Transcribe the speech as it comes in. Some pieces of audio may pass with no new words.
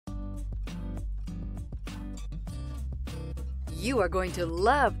You are going to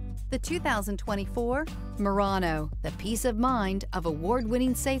love the 2024 Murano. The peace of mind of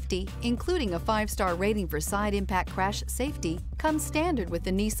award-winning safety, including a 5-star rating for side impact crash safety, comes standard with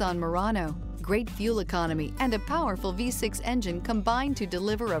the Nissan Murano. Great fuel economy and a powerful V6 engine combine to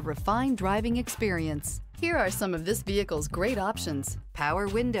deliver a refined driving experience. Here are some of this vehicle's great options: power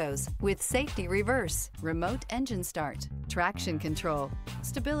windows with safety reverse, remote engine start, traction control,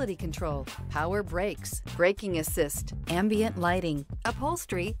 stability control, power brakes, braking assist, ambient lighting,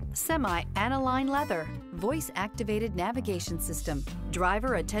 upholstery, semi-aniline leather, voice-activated navigation system,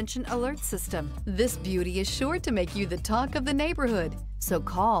 driver attention alert system. This beauty is sure to make you the talk of the neighborhood. So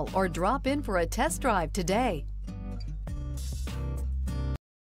call or drop in for a test drive today.